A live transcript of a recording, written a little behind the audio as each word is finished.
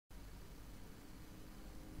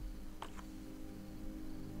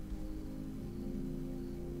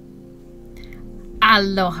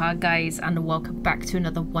Aloha guys, and welcome back to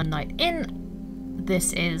another One Night In.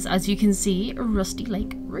 This is, as you can see, Rusty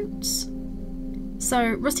Lake Roots.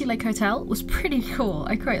 So Rusty Lake Hotel was pretty cool,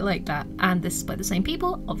 I quite like that, and this is by the same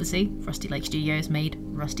people. Obviously Rusty Lake Studios made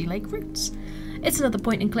Rusty Lake Roots. It's another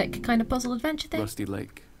point and click kind of puzzle adventure thing. Rusty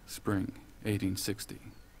Lake, spring 1860.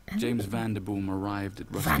 James Vanderboom arrived at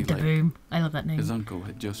Rusty Vanderboom. Lake. I love that name. His uncle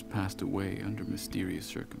had just passed away under mysterious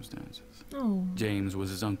circumstances. Oh. James was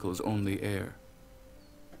his uncle's only heir.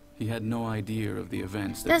 He had no idea of the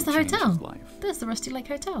events that There's the would change hotel. his life. There's the Rusty Lake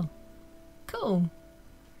Hotel. Cool.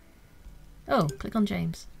 Oh, click on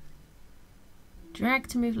James. Drag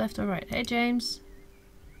to move left or right. Hey James,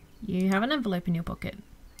 you have an envelope in your pocket.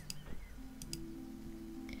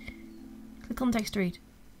 Click on text read.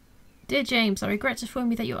 Dear James, I regret to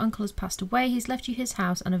inform you that your uncle has passed away. He's left you his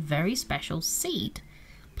house and a very special seed.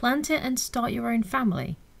 Plant it and start your own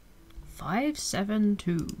family.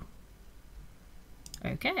 572.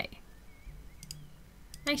 Okay.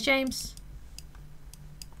 Thanks, James.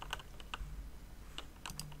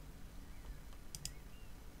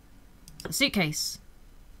 A suitcase.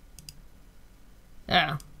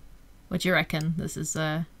 Oh. What do you reckon? This is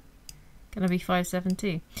gonna be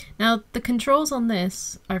 572. Now, the controls on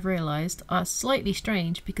this, I've realised, are slightly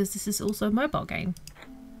strange because this is also a mobile game.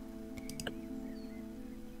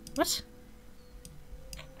 What?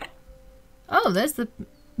 Oh, there's the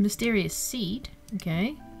mysterious seed.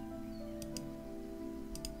 Okay.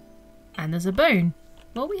 And there's a bone.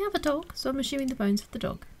 Well, we have a dog, so I'm assuming the bone's of the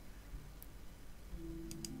dog.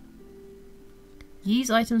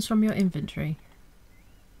 Use items from your inventory.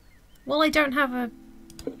 Well, I don't have a...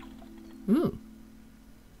 Ooh.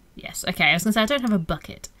 Yes, okay, I was going to say I don't have a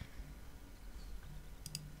bucket.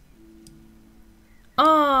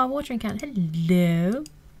 Oh, watering can. Hello.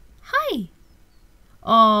 Hi.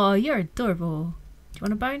 Oh, you're adorable. Do you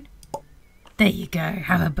want a bone? There you go.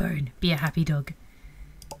 Have a bone. Be a happy dog.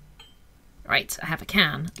 Right, I have a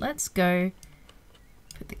can. Let's go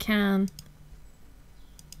put the can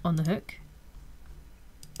on the hook.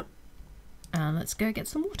 And let's go get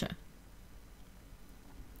some water.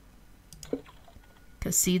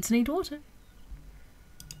 Because seeds need water.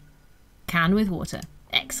 Can with water.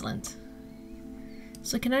 Excellent.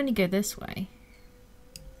 So I can only go this way.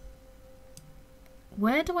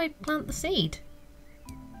 Where do I plant the seed?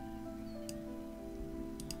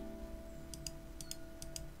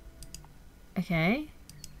 Okay.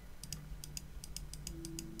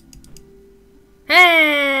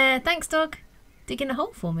 Hey! Thanks, dog. Digging a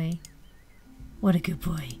hole for me. What a good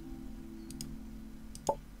boy.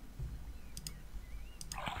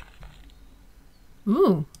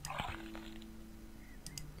 Ooh.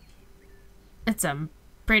 It's a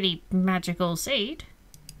pretty magical seed.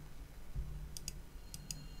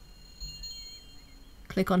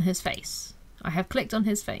 Click on his face. I have clicked on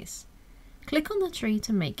his face. Click on the tree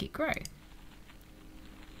to make it grow.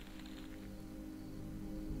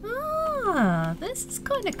 Ah, this is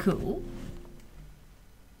kind of cool.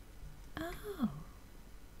 Oh.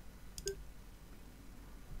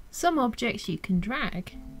 Some objects you can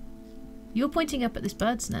drag. You're pointing up at this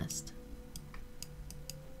bird's nest.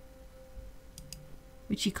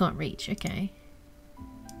 Which you can't reach, okay.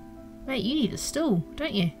 Mate, you need a stool,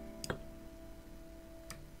 don't you?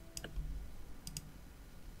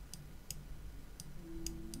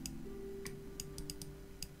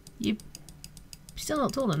 You're still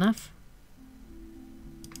not tall enough.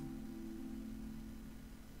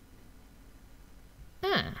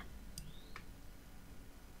 Ah.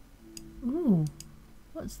 Ooh.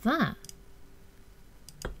 What's that?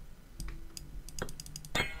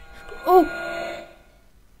 Oh!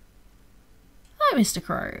 Hi, Mr.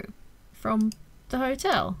 Crow. From the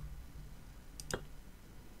hotel.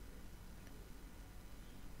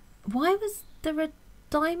 Why was there a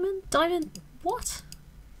diamond? Diamond... what?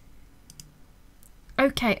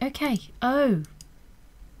 Okay, okay. Oh.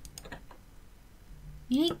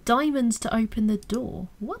 You need diamonds to open the door.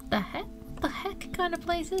 What the heck? What the heck kind of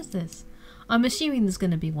place is this? I'm assuming there's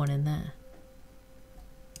going to be one in there.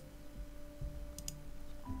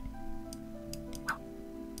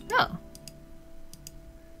 Oh.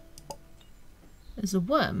 There's a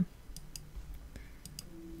worm.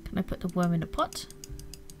 Can I put the worm in a pot?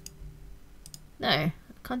 No, I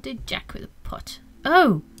can't do jack with a pot.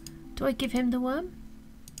 Oh! Do I give him the worm?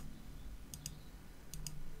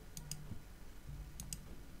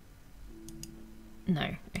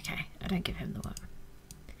 No, okay, I don't give him the worm.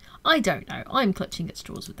 I don't know, I'm clutching at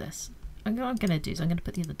straws with this. What I'm going to do is I'm going to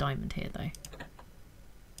put the other diamond here though.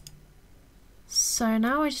 So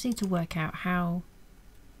now I just need to work out how...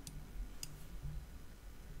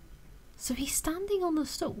 So he's standing on the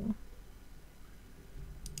stool.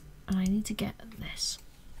 And I need to get this.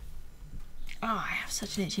 Oh, I have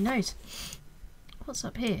such an itchy nose. What's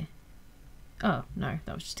up here? Oh, no,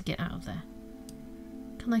 that was just to get out of there.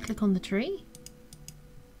 Can I click on the tree?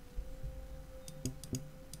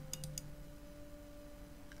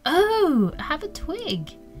 Oh, I have a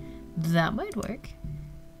twig. That might work.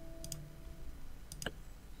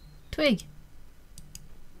 Twig.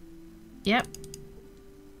 Yep.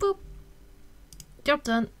 Boop. Job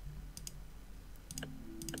done.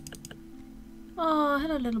 Oh,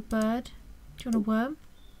 hello little bird. Do you want a worm?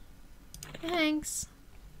 Thanks.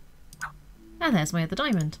 And there's my other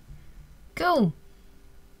diamond. Cool.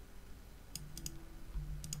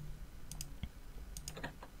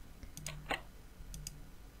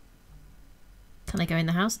 Can I go in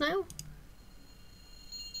the house now?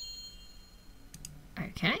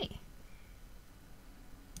 Okay.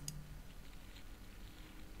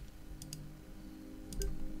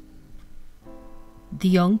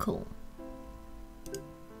 The uncle.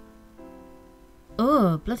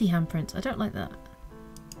 Oh, bloody handprints. I don't like that.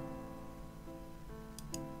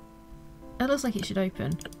 It looks like it should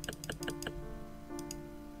open.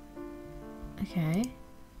 Okay.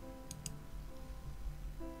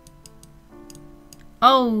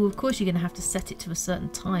 Oh, of course you're going to have to set it to a certain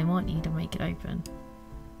time, aren't you, to make it open?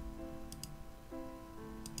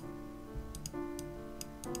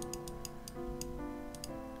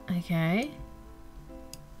 Okay.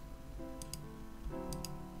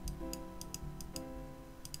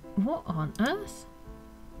 What on earth?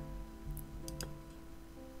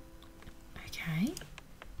 Okay.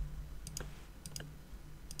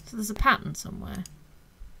 So there's a pattern somewhere.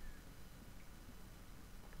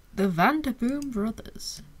 The Vanderboom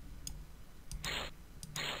brothers.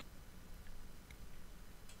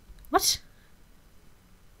 What?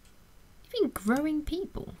 You've been growing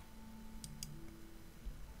people.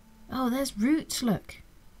 Oh, there's roots, look.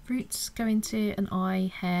 Roots go into an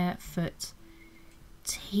eye, hair, foot,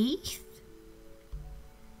 teeth,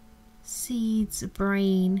 seeds, a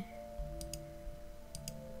brain.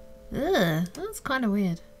 Ugh, that's kind of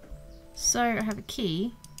weird. So I have a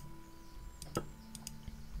key.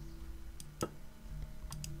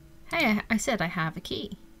 Hey, I said I have a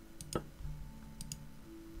key.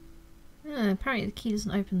 Apparently the key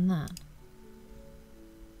doesn't open that.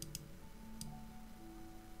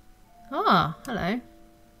 Ah, hello.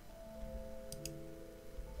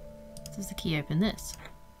 Does the key open this?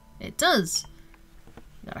 It does!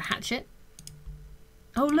 Got a hatchet.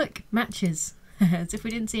 Oh look, matches. As if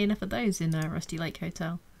we didn't see enough of those in Rusty Lake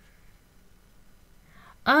Hotel.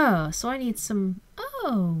 Oh, so I need some...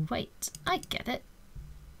 Oh, wait, I get it.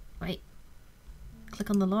 Wait.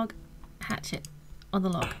 Click on the log. Hatchet. On the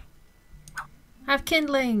log. Have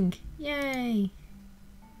kindling! Yay!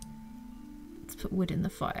 Let's put wood in the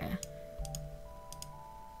fire.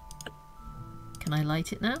 Can I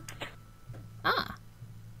light it now? Ah!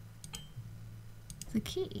 The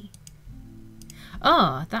key.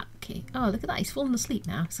 Oh, that key. Oh, look at that. He's fallen asleep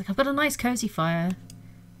now. It's like, I've got a nice cozy fire.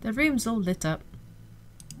 The room's all lit up.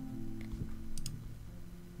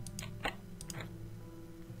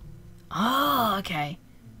 Oh, okay.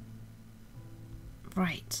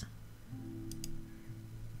 Right.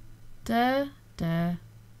 Okay.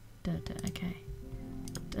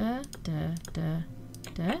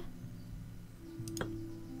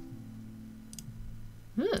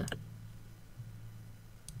 Ooh.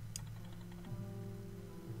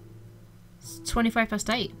 It's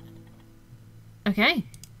 8:25. Okay.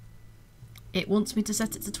 It wants me to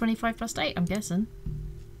set it to 8:25, I'm guessing.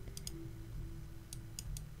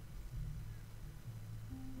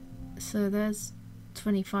 So there's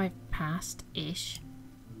 25 past-ish.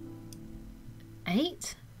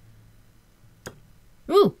 8?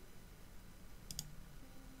 Ooh!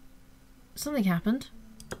 Something happened.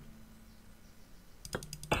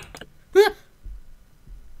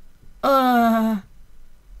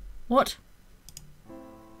 What?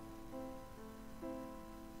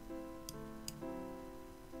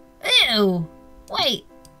 Ew! Wait!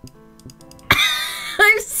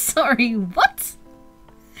 I'm sorry, what?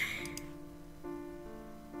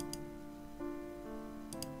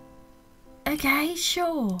 Okay,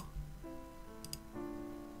 sure.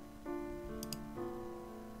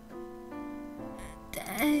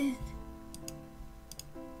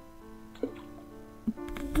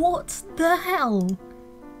 What the hell?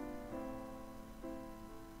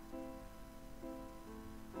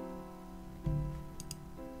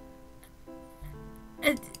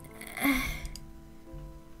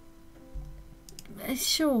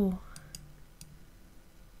 Sure.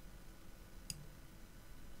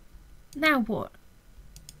 Now what?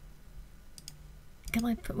 Can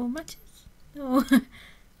I put more matches? Oh.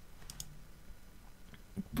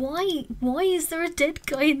 Why is there a dead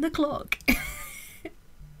guy in the clock?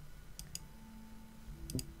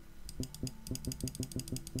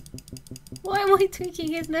 Why am I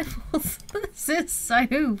tweaking his nipples? This is so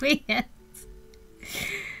weird.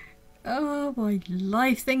 Oh my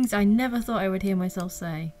life, things I never thought I would hear myself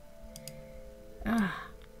say. Ah.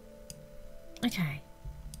 Okay.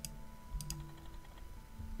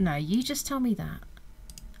 No, you just tell me that.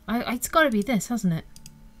 It's got to be this, hasn't it?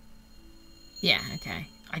 Yeah, okay.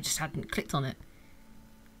 I just hadn't clicked on it.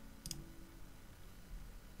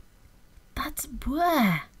 That's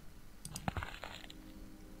where.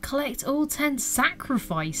 Collect all 10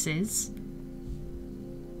 sacrifices.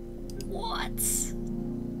 What?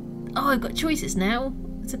 Oh, I've got choices now.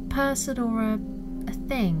 It's a person or a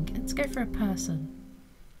thing. Let's go for a person.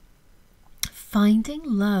 Finding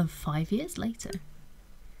love 5 years later.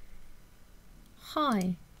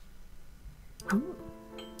 Hi. Ooh.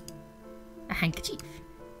 A handkerchief.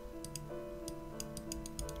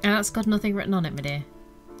 And that's got nothing written on it, my dear.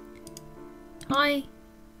 Hi.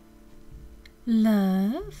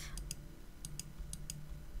 Love.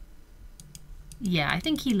 Yeah, I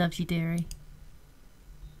think he loves you, dearie.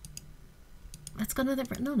 That's got nothing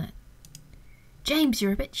written on it. James,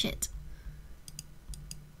 you're a bit shit.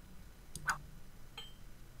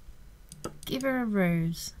 Give her a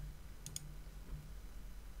rose.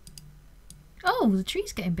 Oh, the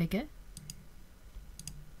tree's getting bigger.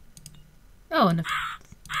 Oh, and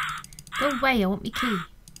go away, I want me key.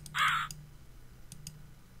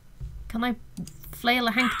 Can I flail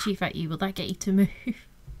a handkerchief at you? Will that get you to move?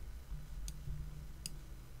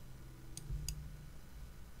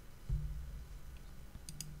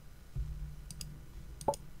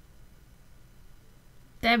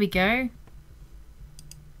 There we go.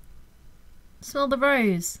 Smell the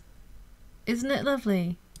rose. Isn't it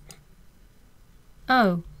lovely?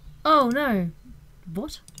 Oh. Oh no.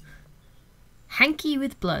 What? Hanky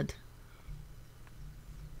with blood.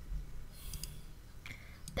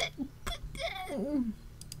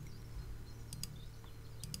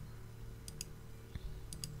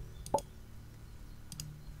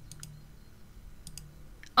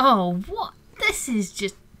 Oh, what? This is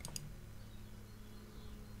just...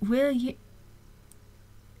 Will you...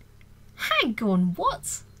 Hang on,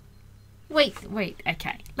 what? Wait,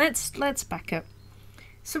 okay. Let's back up.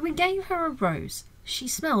 So we gave her a rose. She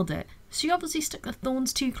smelled it. She obviously stuck the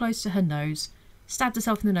thorns too close to her nose, stabbed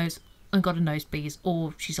herself in the nose and got a nosebleed,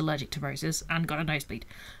 or she's allergic to roses and got a nosebleed.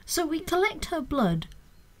 So we collect her blood,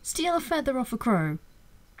 steal a feather off a crow,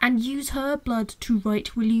 and use her blood to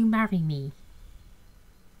write, "Will you marry me?"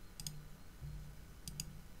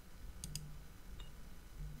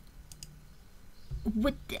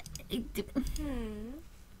 What?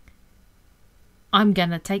 I'm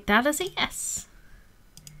gonna take that as a yes.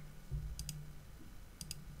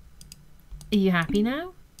 Are you happy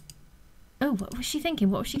now? Oh, what was she thinking?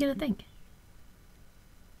 What was she gonna think?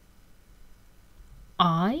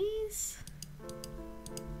 Eyes?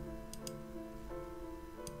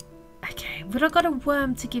 Okay, but I got a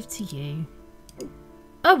worm to give to you.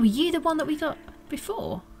 Oh, were you the one that we got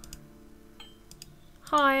before?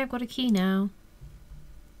 Hi, I've got a key now.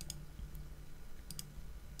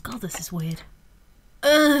 God, this is weird.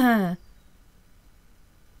 Ugh.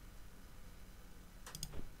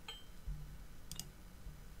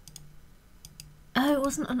 Oh, it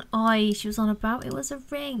wasn't an eye she was on about, it was a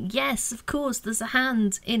ring. Yes, of course, there's a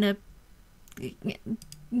hand in a...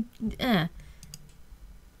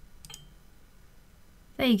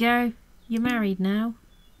 There you go. You're married now.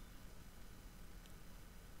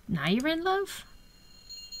 Now you're in love?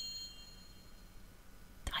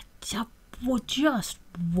 Just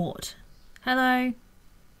what? Hello?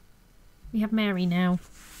 We have Mary now.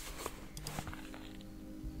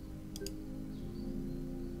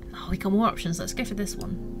 Oh, we got more options. Let's go for this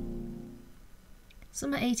one.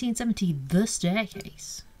 Summer 1870, The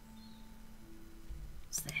Staircase.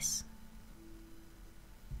 What's this?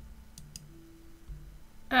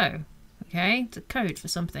 Oh, okay. It's a code for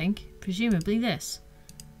something. Presumably this.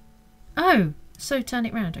 Oh, so turn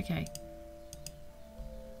it round. Okay.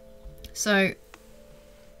 So,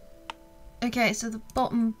 okay, so the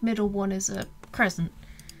bottom middle one is a crescent.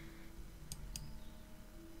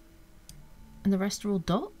 And the rest are all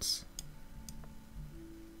dots?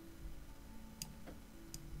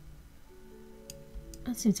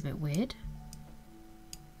 That seems a bit weird.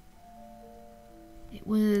 It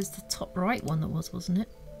was the top right one that was, wasn't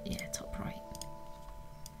it? Yeah, top right.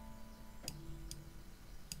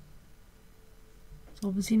 It's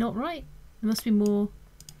obviously not right. There must be more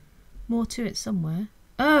to it somewhere.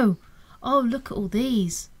 Oh! Oh, look at all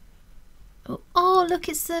these. Oh, look,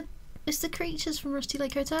 it's a It's the creatures from Rusty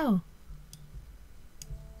Lake Hotel.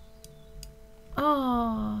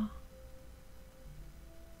 Oh.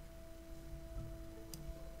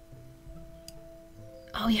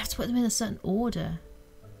 Oh, you have to put them in a certain order.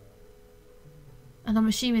 And I'm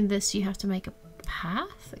assuming this, you have to make a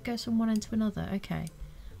path that goes from one end to another. Okay.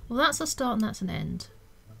 Well, that's a start and that's an end.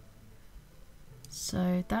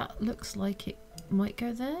 So that looks like it might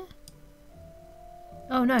go there.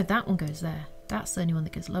 Oh no, that one goes there. That's the only one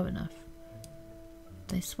that goes low enough.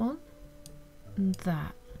 This one. And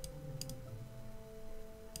that.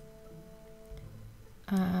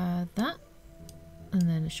 That. And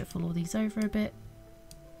then shuffle all these over a bit.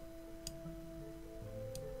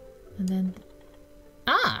 And then...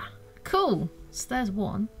 Ah! Cool! So there's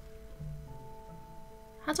one.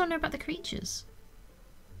 How do I know about the creatures?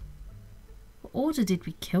 What order did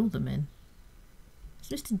we kill them in?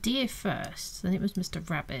 It was Mr. Deer first, then it was Mr.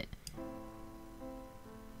 Rabbit.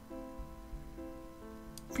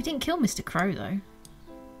 We didn't kill Mr. Crow though.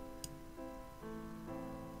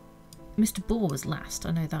 Mr. Boar was last,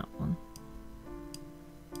 I know that one.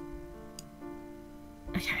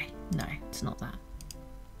 Okay, no, it's not that.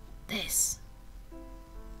 This.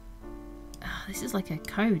 Oh, this is like a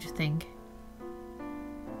code thing.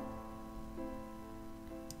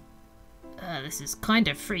 This is kind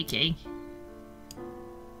of freaky.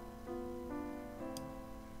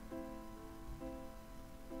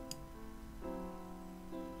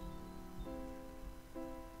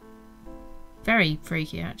 Very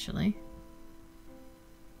freaky, actually.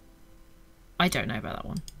 I don't know about that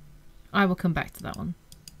one. I will come back to that one.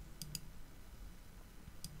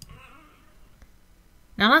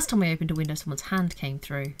 Now, last time we opened a window, someone's hand came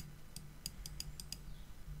through.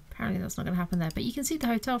 Apparently that's not going to happen there, but you can see the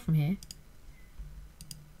hotel from here.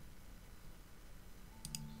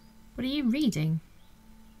 What are you reading?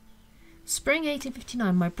 Spring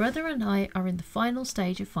 1859. My brother and I are in the final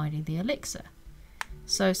stage of finding the elixir.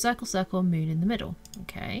 So circle, circle, moon in the middle.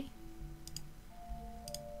 Okay.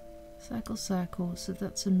 Circle, circle. So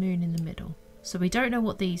that's a moon in the middle. So we don't know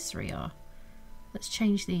what these three are. Let's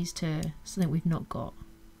change these to something we've not got.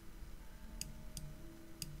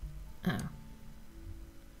 Oh.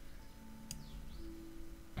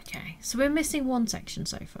 Okay. So we're missing one section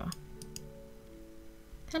so far.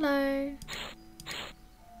 Hello.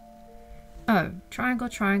 Oh, triangle,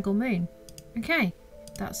 triangle, moon. Okay,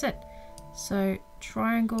 that's it. So,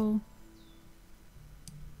 triangle,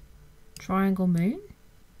 triangle, moon.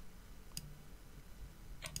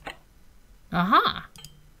 Aha!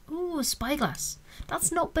 Ooh, a spyglass. That's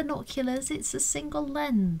not binoculars, it's a single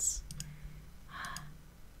lens.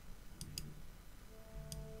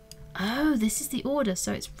 Oh, this is the order.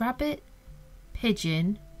 So it's rabbit,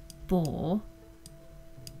 pigeon, boar.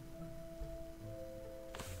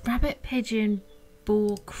 Rabbit, pigeon,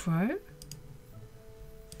 boar, crow?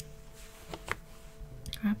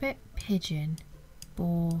 Rabbit, pigeon,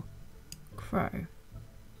 boar, crow.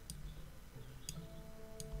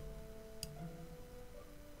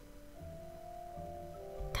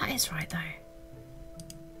 That is right though.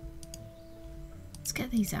 Let's get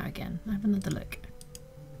these out again. Have another look.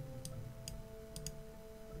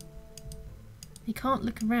 You can't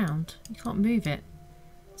look around. You can't move it.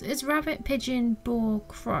 So it's rabbit, pigeon, boar,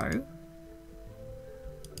 crow.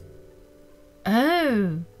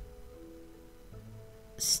 Oh!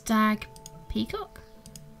 Stag, peacock?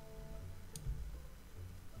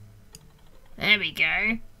 There we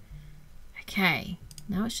go. Okay,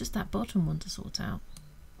 now it's just that bottom one to sort out.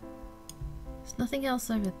 There's nothing else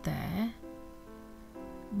over there.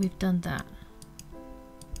 We've done that.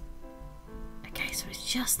 Okay, so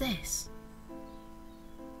it's just this.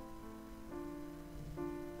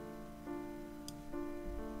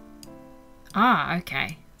 Ah,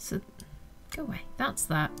 okay. So, go away. That's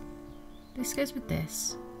that. This goes with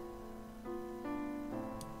this.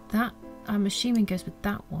 That, I'm assuming, goes with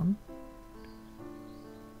that one.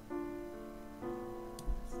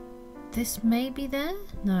 This may be there?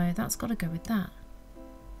 No, that's got to go with that.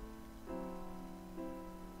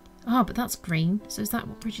 Ah, but that's green. So is that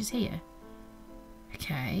what bridge is here?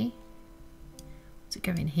 Okay. Does it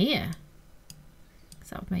go in here? Because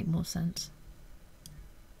that would make more sense.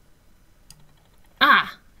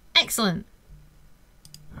 Ah! Excellent!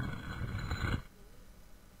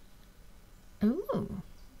 Ooh.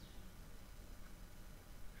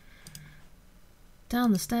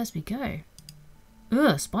 Down the stairs we go.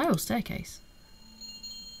 Ugh, spiral staircase.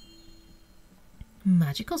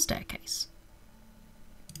 Magical staircase.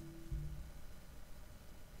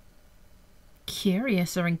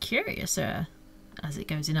 Curiouser and curiouser, as it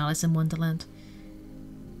goes in Alice in Wonderland.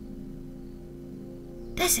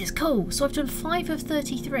 This is cool. So I've done 5 of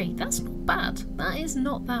 33. That's not bad. That is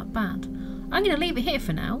not that bad. I'm going to leave it here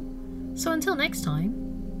for now. So until next time,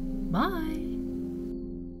 bye.